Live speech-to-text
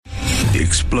The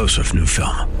explosive new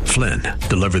film, Flynn,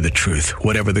 deliver the truth,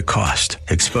 whatever the cost,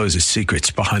 exposes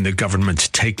secrets behind the government's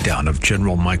takedown of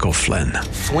General Michael Flynn.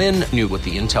 Flynn knew what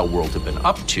the intel world had been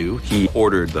up to. He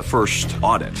ordered the first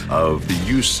audit of the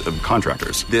use of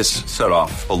contractors. This set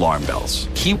off alarm bells.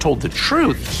 He told the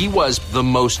truth. He was the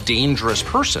most dangerous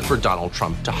person for Donald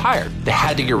Trump to hire. They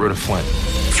had to get rid of Flynn.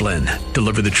 Flynn,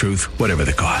 deliver the truth, whatever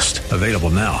the cost. Available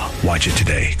now. Watch it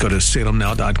today. Go to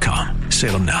salemnow.com.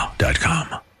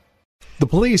 salemnow.com. The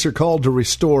police are called to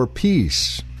restore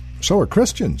peace. So are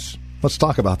Christians. Let's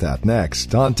talk about that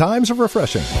next on Times of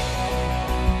Refreshing.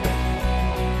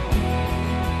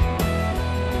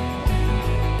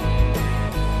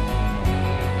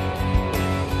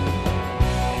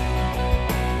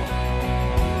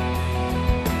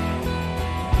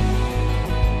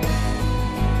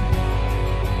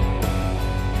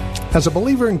 As a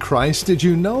believer in Christ, did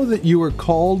you know that you were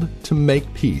called to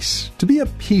make peace, to be a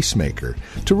peacemaker,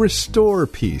 to restore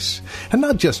peace, and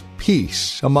not just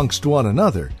peace amongst one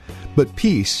another, but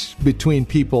peace between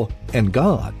people and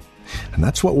God? And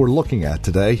that's what we're looking at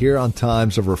today here on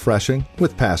Times of Refreshing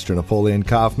with Pastor Napoleon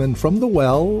Kaufman from The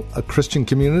Well, a Christian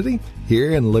community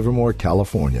here in Livermore,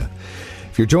 California.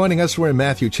 If you're joining us, we're in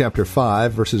Matthew chapter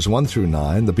 5, verses 1 through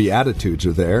 9. The Beatitudes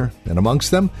are there, and amongst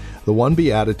them, the one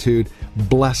Beatitude,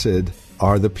 blessed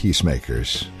are the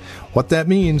peacemakers. What that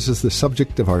means is the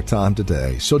subject of our time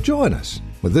today. So join us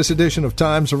with this edition of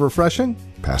Times of Refreshing,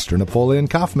 Pastor Napoleon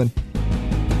Kaufman.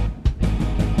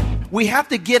 We have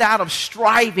to get out of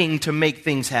striving to make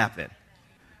things happen.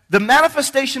 The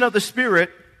manifestation of the Spirit,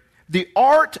 the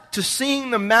art to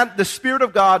seeing the Spirit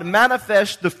of God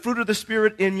manifest the fruit of the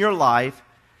Spirit in your life,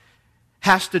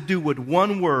 has to do with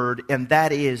one word, and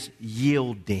that is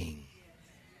yielding.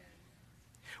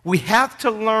 We have to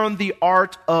learn the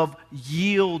art of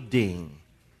yielding.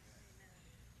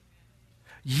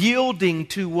 Yielding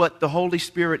to what the Holy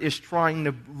Spirit is trying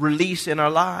to release in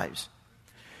our lives.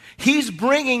 He's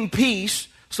bringing peace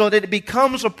so that it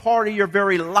becomes a part of your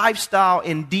very lifestyle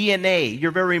and DNA,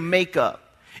 your very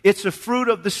makeup. It's a fruit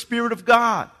of the Spirit of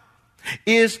God,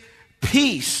 is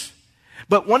peace.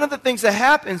 But one of the things that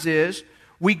happens is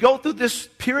we go through this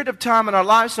period of time in our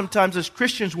lives sometimes as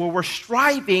Christians where we're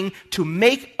striving to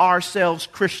make ourselves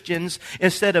Christians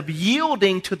instead of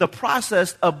yielding to the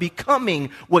process of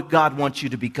becoming what God wants you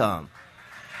to become.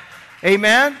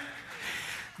 Amen?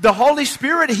 The Holy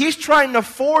Spirit, He's trying to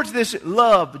forge this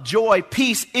love, joy,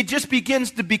 peace. It just begins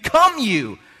to become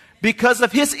you because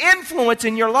of His influence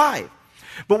in your life.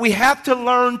 But we have to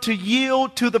learn to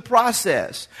yield to the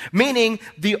process. Meaning,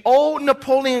 the old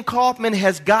Napoleon Kaufman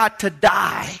has got to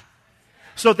die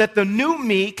so that the new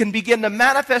me can begin to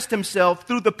manifest himself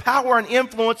through the power and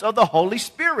influence of the Holy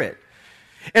Spirit.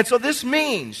 And so this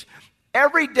means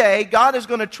every day God is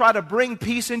going to try to bring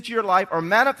peace into your life or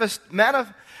manifest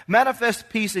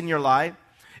peace in your life.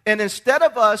 And instead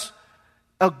of us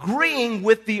agreeing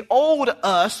with the old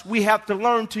us, we have to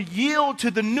learn to yield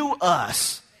to the new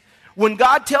us. When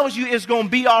God tells you it's going to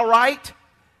be all right,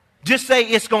 just say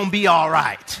it's going to be all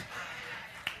right.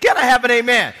 Can I have an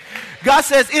amen? God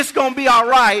says it's going to be all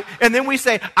right, and then we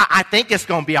say, I think it's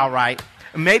going to be all right.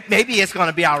 Maybe it's going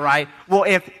to be all right. Well,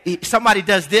 if somebody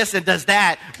does this and does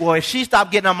that, well, if she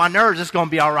stopped getting on my nerves, it's going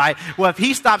to be all right. Well, if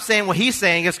he stops saying what he's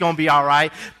saying, it's going to be all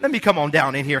right. Let me come on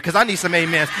down in here because I need some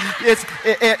amens. If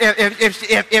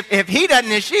he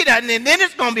doesn't and she doesn't, and then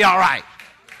it's going to be all right.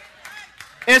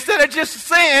 Instead of just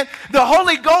saying, the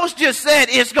Holy Ghost just said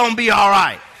it's going to be all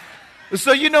right.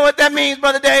 So you know what that means,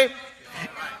 Brother Dave?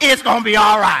 It's going to be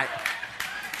all right.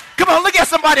 Come on, look at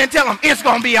somebody and tell them it's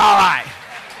going to be all right.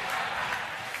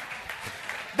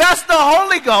 That's the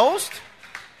Holy Ghost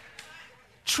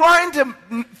trying to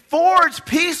forge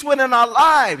peace within our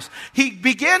lives. He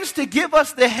begins to give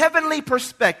us the heavenly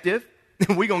perspective.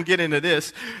 We're going to get into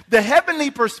this. The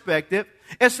heavenly perspective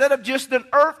instead of just an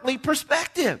earthly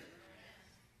perspective.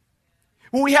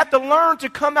 We have to learn to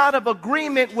come out of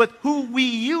agreement with who we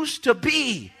used to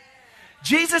be.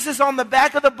 Jesus is on the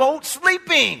back of the boat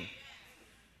sleeping.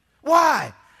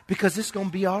 Why? Because it's going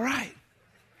to be all right.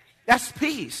 That's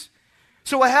peace.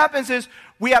 So what happens is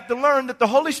we have to learn that the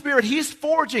Holy Spirit, He's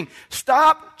forging.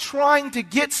 Stop trying to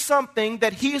get something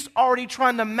that He's already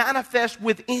trying to manifest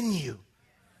within you.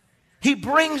 He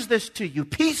brings this to you.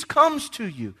 Peace comes to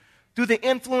you through the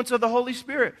influence of the Holy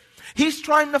Spirit. He's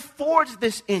trying to forge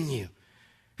this in you.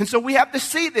 And so we have to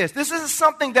see this. This isn't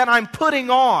something that I'm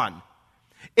putting on.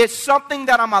 It's something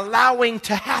that I'm allowing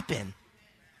to happen.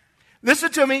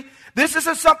 Listen to me. This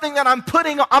isn't something that I'm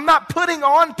putting on. I'm not putting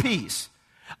on peace.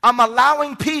 I'm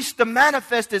allowing peace to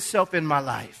manifest itself in my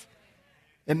life.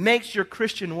 It makes your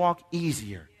Christian walk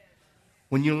easier.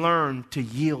 When you learn to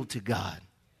yield to God.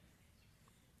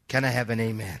 Can I have an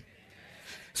amen?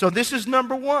 So this is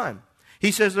number one.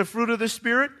 He says the fruit of the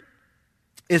Spirit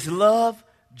is love,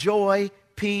 joy,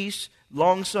 peace,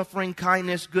 long-suffering,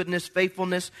 kindness, goodness,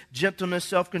 faithfulness, gentleness,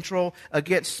 self-control.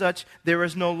 Against such there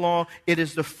is no law. It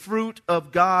is the fruit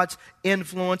of God's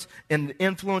influence and the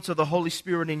influence of the Holy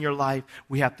Spirit in your life.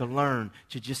 We have to learn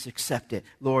to just accept it.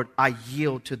 Lord, I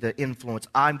yield to the influence.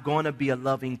 I'm going to be a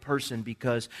loving person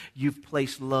because you've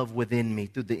placed love within me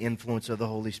through the influence of the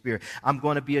Holy Spirit. I'm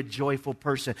going to be a joyful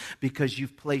person because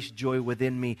you've placed joy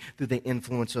within me through the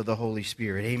influence of the Holy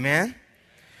Spirit. Amen?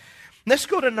 Let's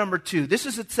go to number two. This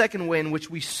is the second way in which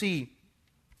we see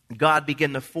God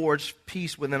begin to forge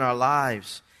peace within our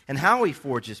lives and how he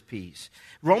forges peace.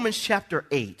 Romans chapter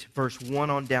 8, verse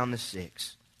 1 on down to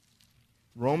 6.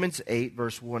 Romans 8,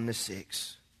 verse 1 to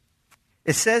 6.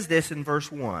 It says this in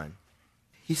verse 1.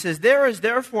 He says, there is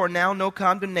therefore now no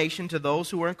condemnation to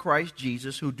those who are in Christ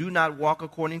Jesus, who do not walk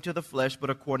according to the flesh, but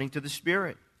according to the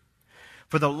Spirit.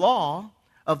 For the law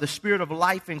of the Spirit of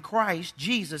life in Christ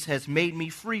Jesus has made me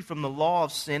free from the law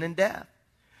of sin and death.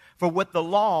 For what the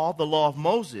law of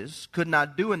Moses, could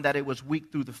not do in that it was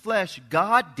weak through the flesh,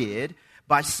 God did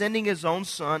by sending his own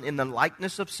Son in the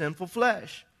likeness of sinful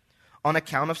flesh. On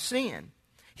account of sin,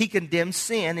 he condemned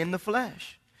sin in the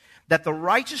flesh, that the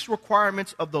righteous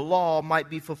requirements of the law might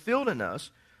be fulfilled in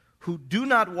us, who do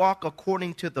not walk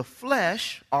according to the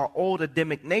flesh, our old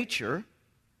Adamic nature,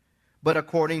 but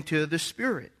according to the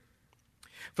Spirit.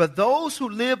 For those who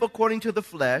live according to the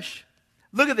flesh,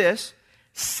 look at this,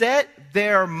 set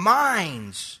their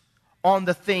minds on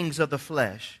the things of the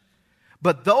flesh.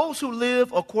 But those who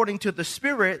live according to the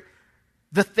Spirit,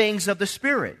 the things of the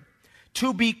Spirit.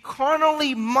 To be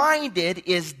carnally minded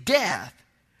is death,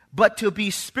 but to be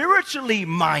spiritually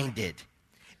minded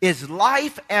is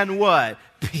life and what?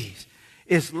 Peace.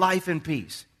 Is life and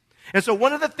peace. And so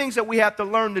one of the things that we have to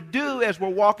learn to do as we're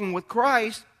walking with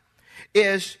Christ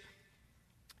is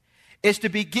to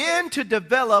begin to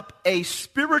develop a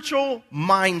spiritual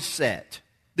mindset.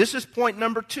 This is point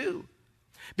number 2.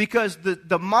 Because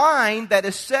the mind that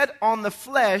is set on the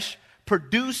flesh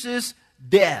produces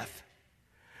death.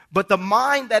 But the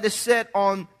mind that is set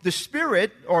on the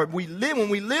Spirit, or when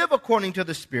we live according to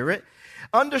the Spirit,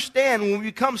 understand when we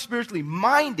become spiritually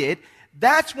minded,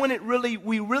 that's when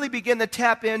we really begin to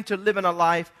tap into living a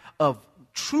life of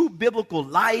true biblical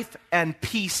life and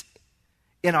peace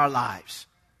in our lives.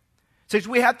 So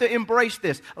we have to embrace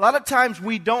this. A lot of times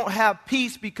we don't have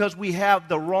peace because we have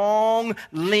the wrong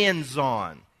lens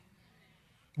on.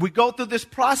 We go through this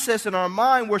process in our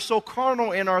mind. We're so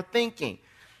carnal in our thinking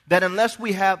that unless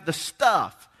we have the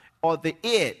stuff or the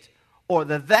it or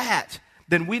the that,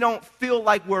 then we don't feel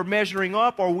like we're measuring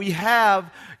up or we have,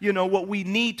 what we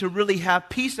need to really have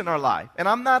peace in our life. And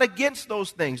I'm not against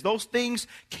those things. Those things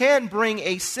can bring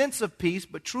a sense of peace,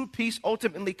 but true peace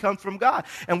ultimately comes from God.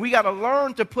 And we got to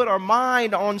learn to put our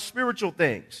mind on spiritual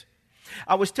things.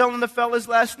 I was telling the fellas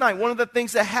last night, one of the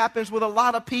things that happens with a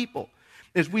lot of people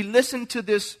is we listen to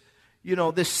this,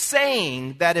 this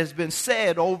saying that has been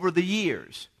said over the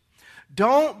years.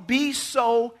 Don't be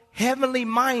so heavenly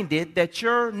minded that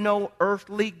you're no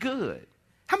earthly good.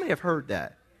 How many have heard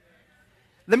that?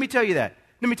 Let me tell you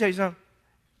something.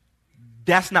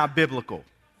 That's not biblical.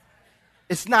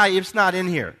 It's not in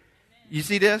here. You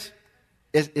see this?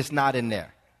 It's not in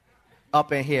there.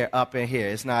 Up in here.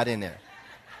 It's not in there.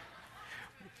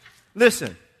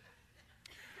 Listen.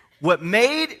 What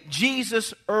made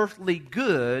Jesus earthly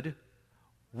good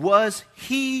was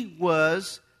he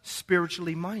was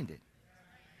spiritually minded.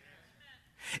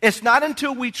 It's not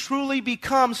until we truly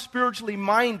become spiritually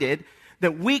minded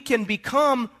that we can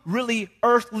become really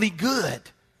earthly good.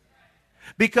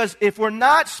 Because if we're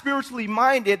not spiritually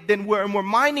minded, then we're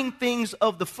minding things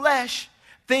of the flesh,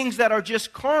 things that are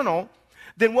just carnal,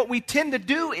 then what we tend to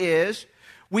do is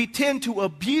we tend to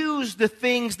abuse the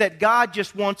things that God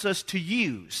just wants us to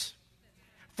use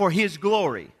for his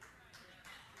glory.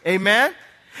 Amen?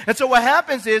 And so what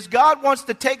happens is God wants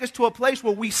to take us to a place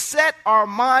where we set our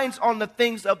minds on the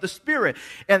things of the Spirit.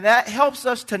 And that helps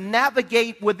us to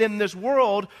navigate within this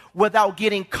world without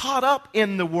getting caught up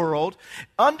in the world.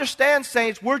 Understand,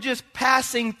 saints, we're just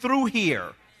passing through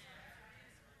here.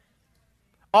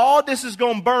 All this is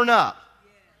going to burn up.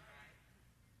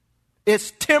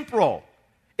 It's temporal.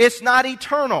 It's not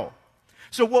eternal.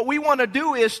 So what we want to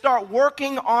do is start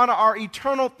working on our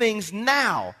eternal things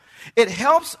now. It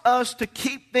helps us to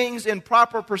keep things in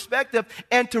proper perspective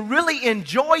and to really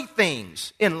enjoy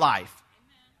things in life.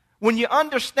 When you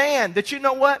understand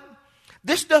that,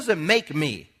 this doesn't make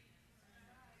me.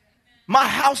 My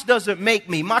house doesn't make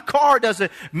me. My car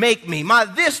doesn't make me. My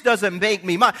this doesn't make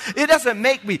me. It doesn't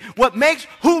make me.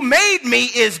 Who made me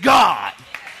is God.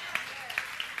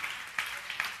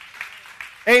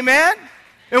 Amen?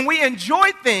 And we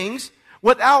enjoy things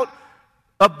without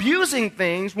abusing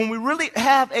things when we really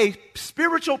have a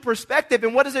spiritual perspective.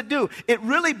 And what does it do? It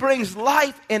really brings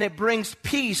life and it brings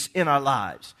peace in our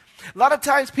lives. A lot of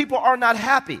times people are not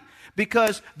happy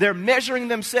because they're measuring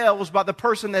themselves by the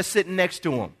person that's sitting next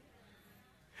to them.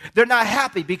 They're not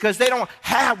happy because they don't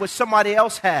have what somebody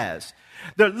else has.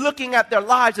 They're looking at their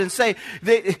lives and say,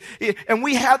 and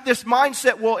we have this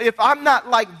mindset, well, if I'm not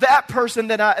like that person,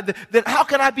 then how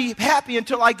can I be happy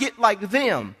until I get like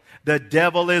them? The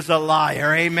devil is a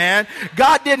liar, amen?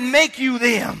 God didn't make you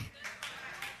them.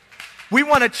 We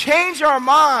want to change our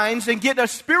minds and get a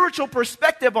spiritual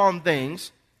perspective on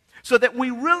things so that we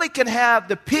really can have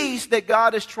the peace that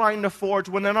God is trying to forge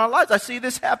within our lives. I see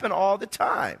this happen all the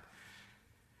time.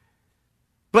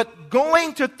 But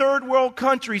going to third world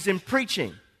countries and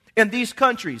preaching in these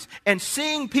countries and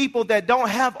seeing people that don't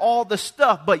have all the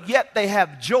stuff, but yet they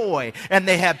have joy and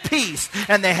they have peace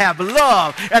and they have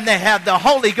love and they have the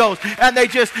Holy Ghost and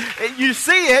you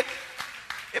see it,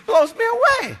 it blows me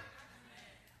away.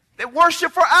 They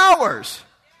worship for hours.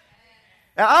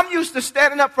 And I'm used to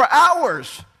standing up for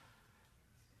hours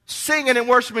singing and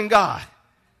worshiping God.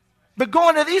 But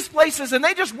going to these places and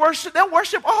they'll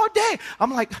worship all day.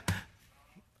 I'm like,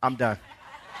 I'm done.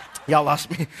 Y'all lost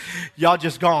me. Y'all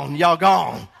just gone. Y'all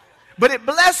gone. But it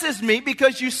blesses me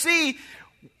because you see,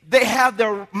 they have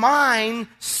their mind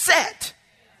set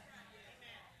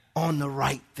on the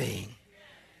right thing.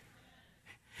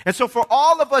 And so for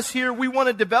all of us here, we want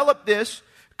to develop this,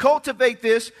 cultivate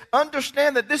this,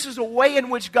 understand that this is a way in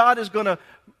which God is going to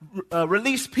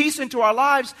release peace into our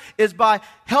lives is by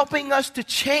helping us to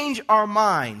change our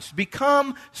minds,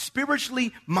 become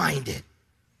spiritually minded.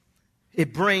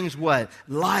 It brings what?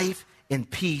 Life and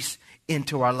peace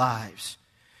into our lives.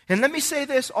 And let me say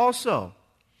this also.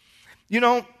 You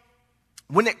know,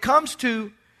 when it comes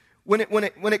to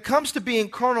being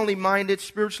carnally minded,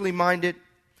 spiritually minded,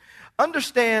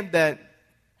 understand that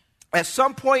at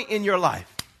some point in your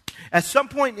life,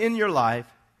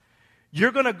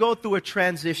 you're going to go through a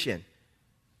transition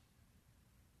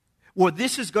where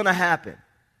this is going to happen.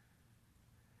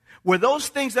 Where those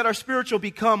things that are spiritual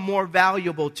become more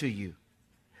valuable to you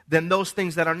than those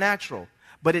things that are natural.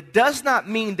 But it does not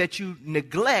mean that you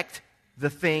neglect the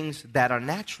things that are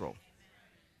natural.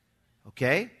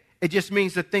 Okay? It just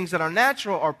means the things that are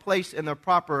natural are placed in their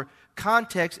proper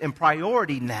context and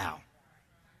priority now.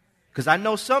 Because I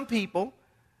know some people,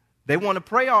 they want to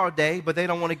pray all day, but they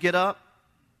don't want to get up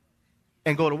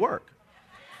and go to work.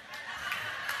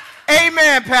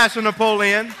 Amen, Pastor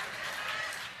Napoleon.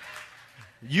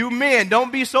 You men,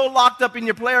 don't be so locked up in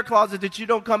your prayer closet that you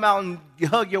don't come out and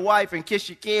hug your wife and kiss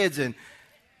your kids. And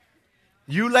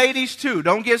you ladies too,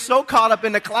 don't get so caught up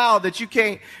in the cloud that you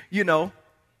can't,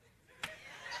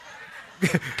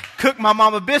 cook my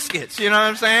mama biscuits. You know what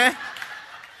I'm saying?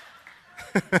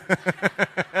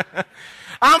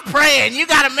 I'm praying. You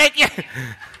got to make it.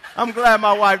 I'm glad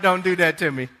my wife don't do that to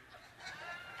me.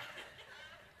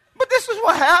 But this is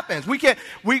what happens.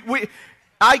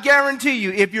 I guarantee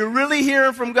you, if you're really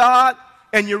hearing from God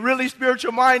and you're really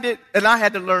spiritual minded, and I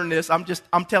had to learn this. I'm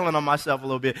telling on myself a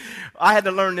little bit. I had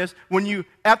to learn this.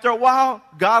 After a while,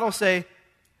 God will say,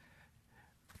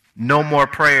 no more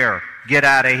prayer. Get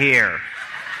out of here.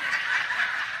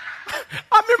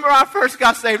 I remember when I first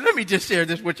got saved. Let me just share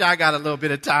this, which I got a little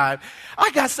bit of time. I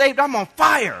got saved. I'm on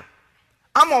fire.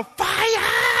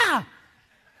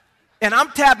 And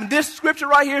I'm tapping this scripture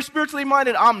right here, spiritually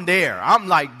minded. I'm there. I'm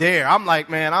like,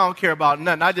 man, I don't care about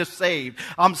nothing. I just saved.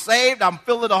 I'm saved. I'm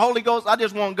filled with the Holy Ghost. I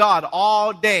just want God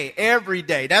all day, every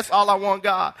day. That's all I want,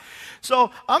 God.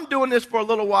 So I'm doing this for a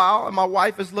little while, and my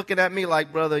wife is looking at me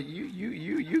like, brother,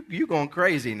 you going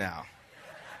crazy now.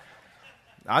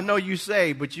 I know you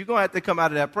saved, but you're going to have to come out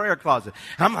of that prayer closet.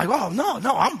 And I'm like, oh, no,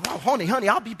 honey,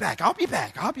 I'll be back. And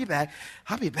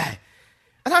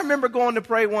I remember going to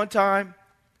pray one time.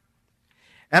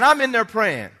 And I'm in there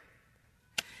praying.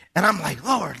 And I'm like,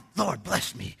 Lord,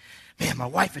 bless me. Man, my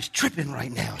wife is tripping right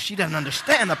now. She doesn't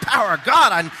understand the power of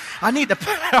God. I need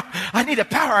the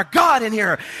power of God in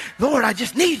here. Lord, I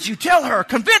just need you. Tell her.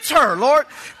 Convince her, Lord.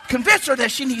 Convince her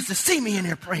that she needs to see me in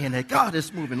here praying, that God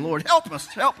is moving. Lord, help us,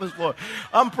 Lord.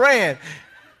 I'm praying.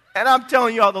 And I'm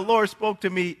telling y'all, the Lord spoke to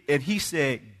me, and he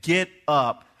said, get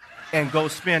up and go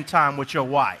spend time with your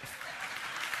wife.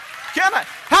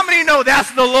 How many know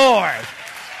that's the Lord?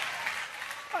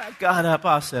 I got up.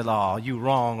 I said, oh, you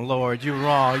wrong, Lord. You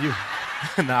wrong.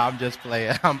 No, I'm just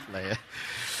playing. I'm playing.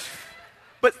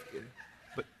 But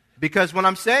Because when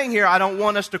I'm saying here, I don't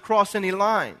want us to cross any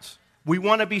lines. We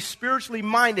want to be spiritually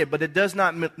minded, but it does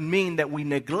not mean that we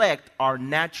neglect our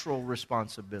natural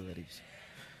responsibilities.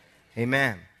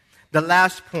 Amen. The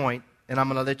last point, and I'm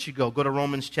going to let you go. Go to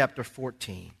Romans chapter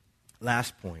 14.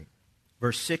 Last point.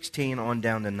 Verse 16 on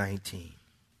down to 19.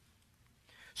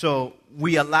 So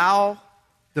we allow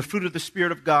the fruit of the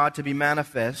Spirit of God to be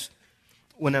manifest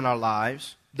when in our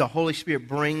lives. The Holy Spirit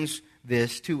brings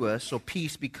this to us, so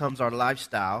peace becomes our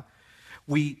lifestyle.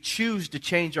 We choose to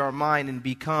change our mind and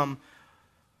become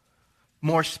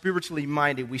more spiritually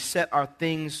minded. We set our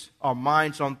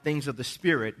minds on things of the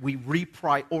Spirit. We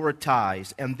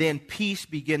reprioritize, and then peace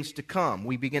begins to come.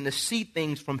 We begin to see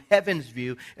things from heaven's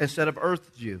view instead of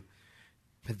earth's view.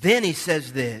 But then he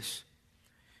says this.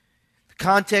 The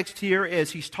context here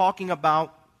is he's talking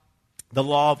about the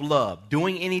law of love,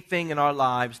 doing anything in our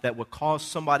lives that would cause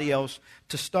somebody else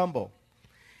to stumble.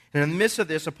 And in the midst of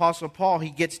this, Apostle Paul, he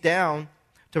gets down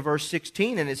to verse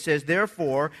 16, and it says,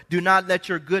 therefore, do not let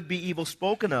your good be evil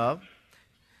spoken of,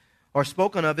 or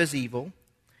spoken of as evil.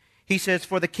 He says,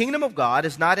 for the kingdom of God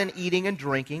is not in eating and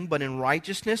drinking, but in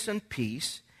righteousness and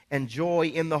peace and joy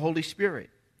in the Holy Spirit.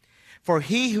 For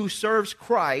he who serves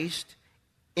Christ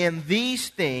in these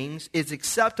things is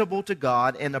acceptable to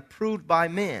God and approved by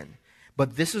men.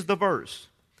 But this is the verse.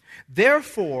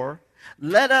 Therefore,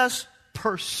 let us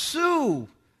pursue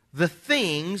the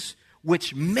things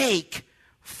which make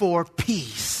for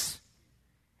peace,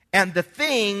 and the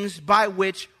things by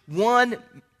which one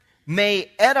may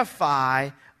edify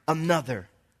another.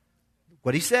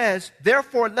 What he says,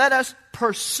 therefore let us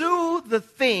pursue the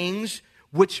things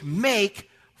which make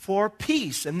for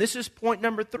peace. And this is point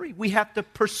number 3. We have to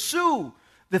pursue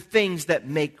the things that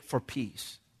make for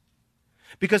peace.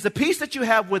 Because the peace that you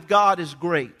have with God is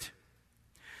great.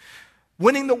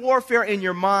 Winning the warfare in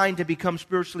your mind to become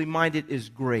spiritually minded is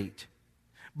great.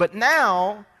 But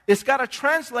now, it's got to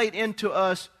translate into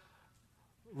us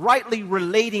rightly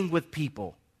relating with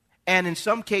people. And in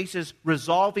some cases,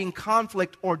 resolving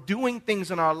conflict or doing things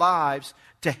in our lives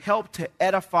to help to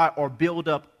edify or build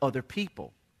up other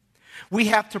people. We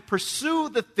have to pursue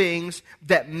the things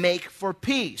that make for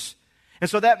peace. And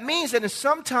so that means that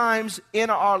sometimes in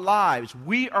our lives,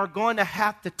 we are going to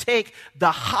have to take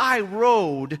the high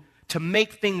road to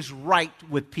make things right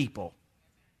with people.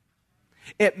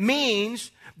 It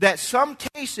means that some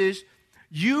cases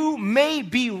you may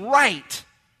be right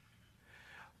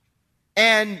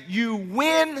and you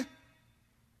win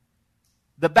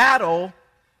the battle,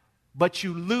 but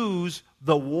you lose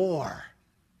the war.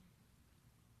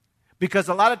 Because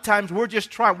a lot of times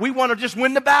we want to just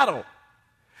win the battle.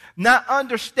 Not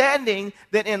understanding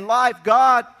that in life,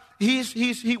 God,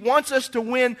 He wants us to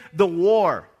win the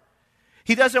war.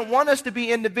 He doesn't want us to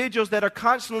be individuals that are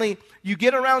constantly, you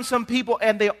get around some people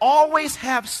and they always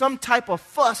have some type of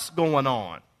fuss going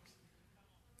on.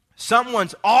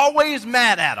 Someone's always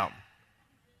mad at them.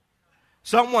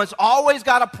 Someone's always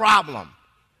got a problem.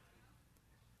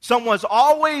 Someone's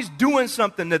always doing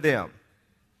something to them.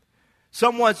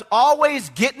 Someone's always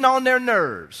getting on their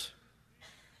nerves.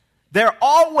 They're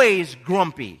always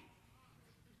grumpy.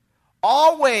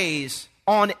 Always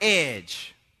on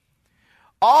edge.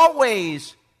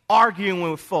 Always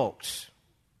arguing with folks.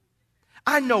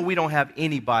 I know we don't have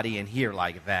anybody in here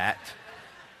like that.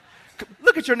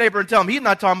 Look at your neighbor and tell him he's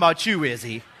not talking about you, is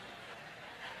he?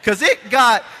 Because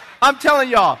I'm telling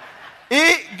y'all,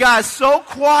 it got so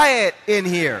quiet in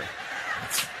here.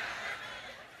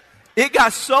 It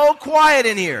got so quiet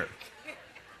in here.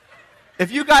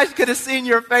 If you guys could have seen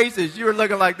your faces, you were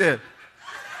looking like this.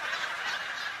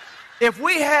 If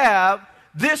we have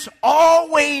this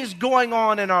always going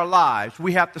on in our lives,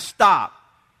 we have to stop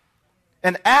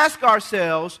and ask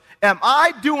ourselves, am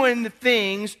I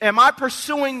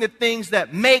pursuing the things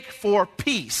that make for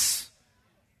peace?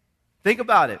 Think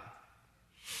about it.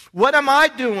 What am I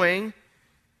doing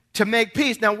to make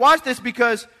peace? Now watch this,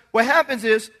 because what happens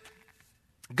is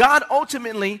God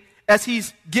ultimately, as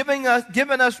He's given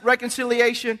us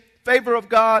reconciliation, favor of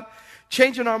God,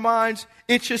 changing our minds,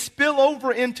 it should spill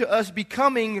over into us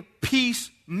becoming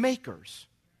peacemakers.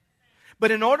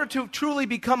 But in order to truly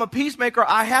become a peacemaker,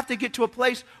 I have to get to a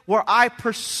place where I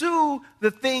pursue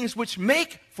the things which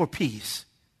make for peace.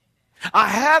 I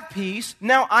have peace,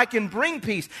 now I can bring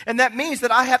peace. And that means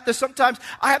that I have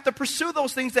to pursue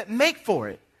those things that make for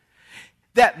it.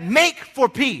 That make for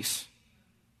peace.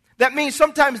 That means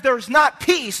sometimes there's not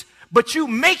peace, but you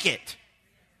make it.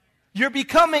 You're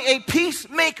becoming a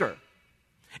peacemaker.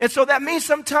 And so that means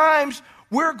sometimes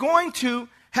we're going to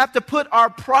have to put our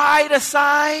pride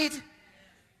aside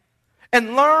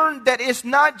and learn that it's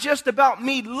not just about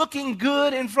me looking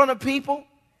good in front of people.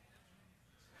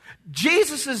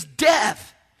 Jesus'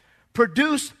 death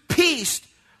produced peace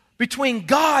between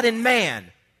God and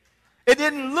man. It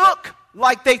didn't look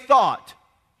like they thought.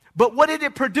 But what did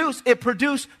it produce? It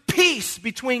produced peace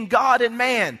between God and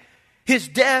man. His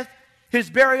death, his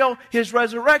burial, his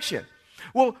resurrection.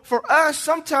 Well, for us,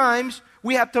 sometimes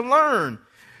we have to learn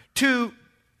to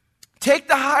take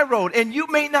the high road. And you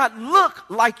may not look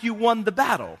like you won the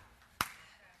battle,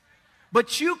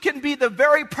 but you can be the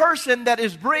very person that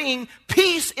is bringing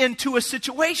peace into a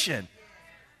situation.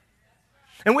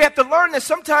 And we have to learn that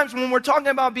sometimes when we're talking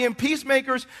about being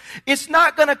peacemakers, it's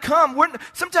not going to come.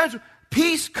 Sometimes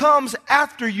peace comes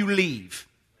after you leave.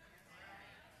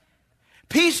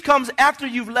 Peace comes after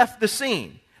you've left the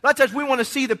scene. A lot of times we want to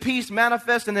see the peace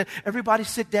manifest and then everybody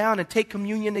sit down and take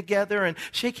communion together and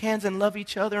shake hands and love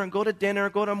each other and go to dinner,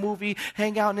 go to a movie,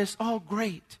 hang out, and it's all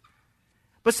great.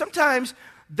 But sometimes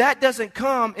that doesn't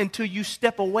come until you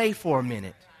step away for a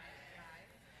minute.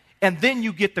 And then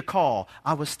you get the call.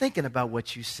 I was thinking about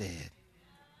what you said.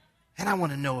 And I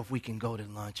want to know if we can go to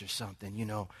lunch or something. You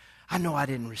know I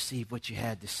didn't receive what you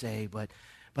had to say, but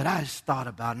I just thought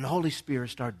about it. And the Holy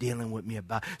Spirit started dealing with me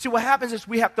about it. See, what happens is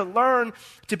we have to learn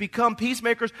to become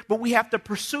peacemakers, but we have to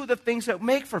pursue the things that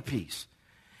make for peace.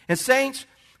 And saints,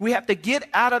 we have to get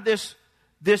out of this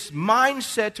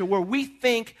mindset to where we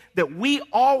think that we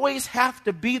always have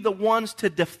to be the ones to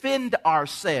defend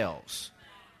ourselves.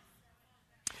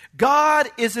 God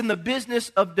is in the business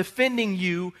of defending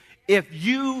you if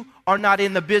you are not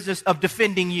in the business of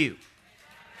defending you.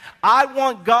 I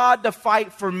want God to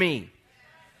fight for me.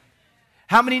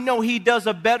 How many know He does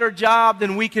a better job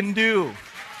than we can do?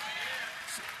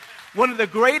 One of the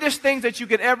greatest things that you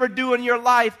could ever do in your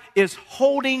life is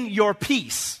holding your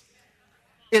peace.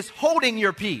 Is holding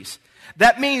your peace.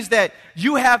 That means that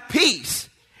you have peace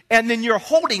and then you're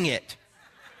holding it.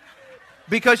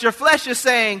 Because your flesh is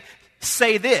saying,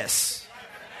 say this.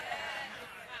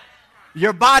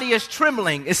 Your body is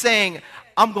trembling. It's saying,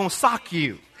 I'm going to sock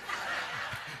you.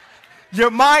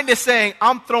 Your mind is saying,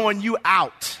 I'm throwing you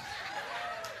out.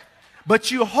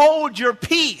 But you hold your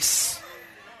peace.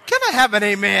 Can I have an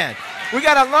amen? We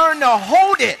got to learn to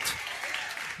hold it.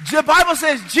 The Bible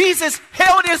says Jesus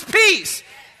held his peace.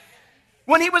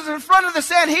 When he was in front of the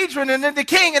Sanhedrin and the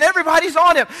king and everybody's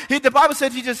on him, the Bible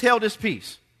says he just held his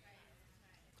peace.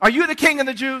 Are you the king of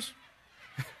the Jews?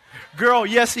 Girl,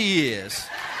 yes he is.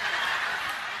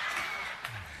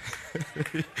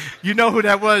 You know who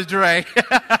that was, Dre.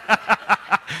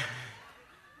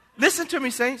 Listen to me,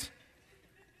 saints.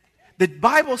 The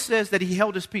Bible says that he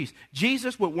held his peace.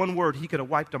 Jesus, with one word, he could have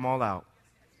wiped them all out.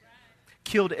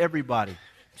 Killed everybody.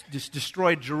 Just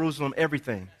destroyed Jerusalem,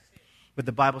 everything. But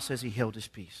the Bible says he held his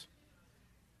peace.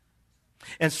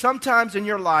 And sometimes in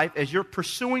your life, as you're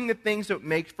pursuing the things that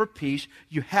make for peace,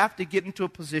 you have to get into a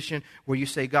position where you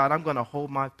say, God, I'm going to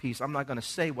hold my peace. I'm not going to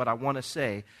say what I want to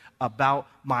say about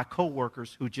my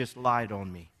coworkers who just lied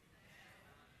on me.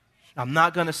 I'm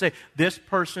not going to say, this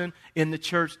person in the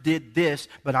church did this,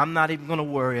 but I'm not even going to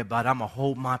worry about it. I'm going to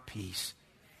hold my peace.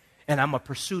 And I'm going to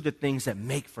pursue the things that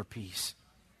make for peace.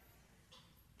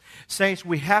 Saints,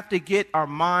 we have to get our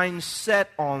minds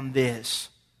set on this.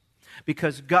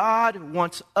 Because God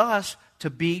wants us to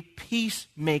be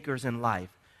peacemakers in life.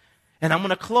 And I'm going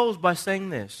to close by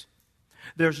saying this.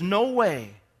 There's no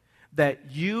way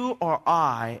that you or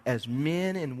I, as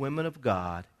men and women of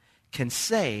God, can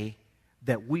say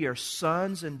that we are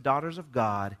sons and daughters of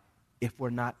God if we're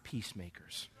not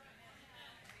peacemakers.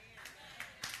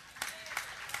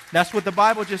 That's what the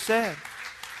Bible just said.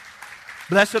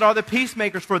 Blessed are the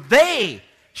peacemakers, for they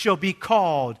shall be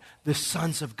called the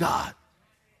sons of God.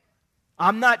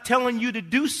 I'm not telling you to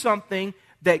do something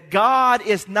that God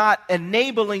is not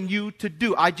enabling you to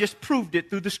do. I just proved it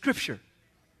through the Scripture.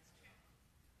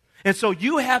 And so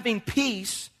you having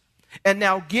peace and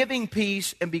now giving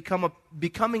peace and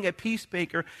becoming a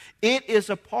peacemaker, it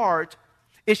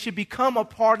should become a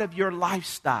part of your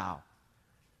lifestyle.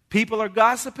 People are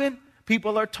gossiping,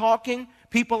 people are talking,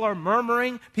 people are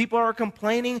murmuring, people are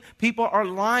complaining, people are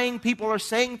lying, people are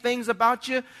saying things about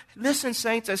you. Listen,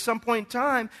 saints, at some point in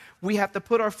time, we have to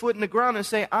put our foot in the ground and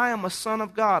say, I am a son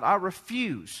of God. I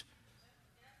refuse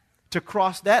to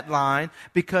cross that line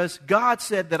because God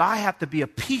said that I have to be a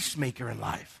peacemaker in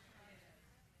life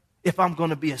if I'm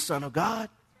going to be a son of God.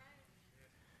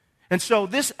 And so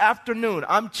this afternoon,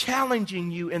 I'm challenging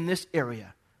you in this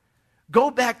area. Go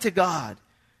back to God.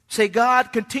 Say,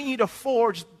 God, continue to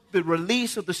forge the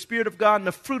release of the Spirit of God and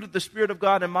the fruit of the Spirit of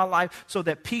God in my life so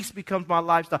that peace becomes my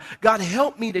lifestyle. God,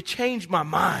 help me to change my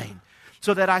mind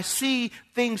so that I see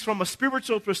things from a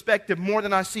spiritual perspective more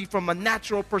than I see from a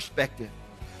natural perspective.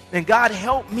 And God,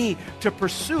 help me to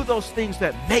pursue those things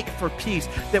that make for peace,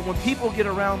 that when people get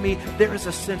around me, there is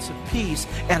a sense of peace,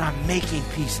 and I'm making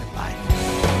peace in life.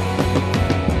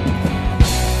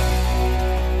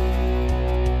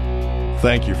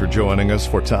 Thank you for joining us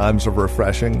for Times of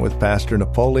Refreshing with Pastor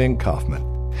Napoleon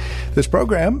Kaufman. This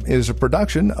program is a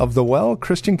production of the Well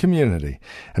Christian Community,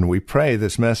 and we pray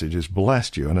this message has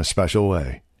blessed you in a special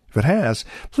way. If it has,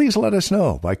 please let us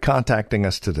know by contacting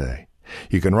us today.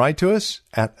 You can write to us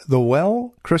at the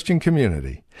Well Christian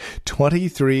Community,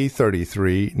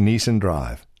 2333 Neeson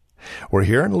Drive. We're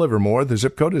here in Livermore. The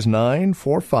zip code is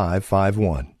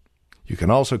 94551. You can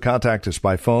also contact us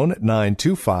by phone at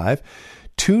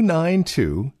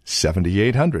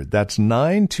 925-292-7800. That's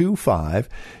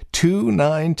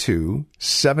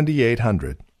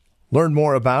 925-292-7800. Learn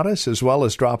more about us as well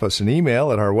as drop us an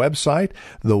email at our website,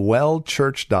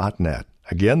 thewellchurch.net.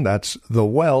 Again, that's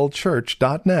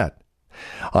thewellchurch.net.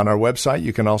 On our website,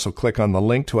 you can also click on the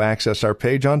link to access our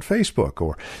page on Facebook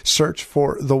or search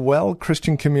for The Well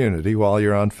Christian Community while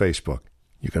you're on Facebook.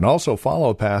 You can also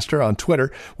follow Pastor on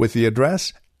Twitter with the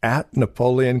address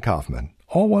 @Napoleon Kaufman,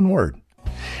 all one word.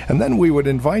 And then we would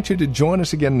invite you to join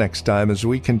us again next time as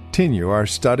we continue our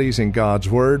studies in God's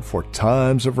Word for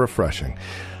Times of Refreshing.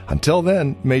 Until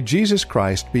then, may Jesus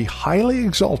Christ be highly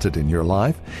exalted in your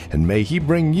life, and may He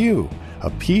bring you a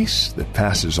peace that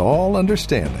passes all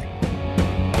understanding.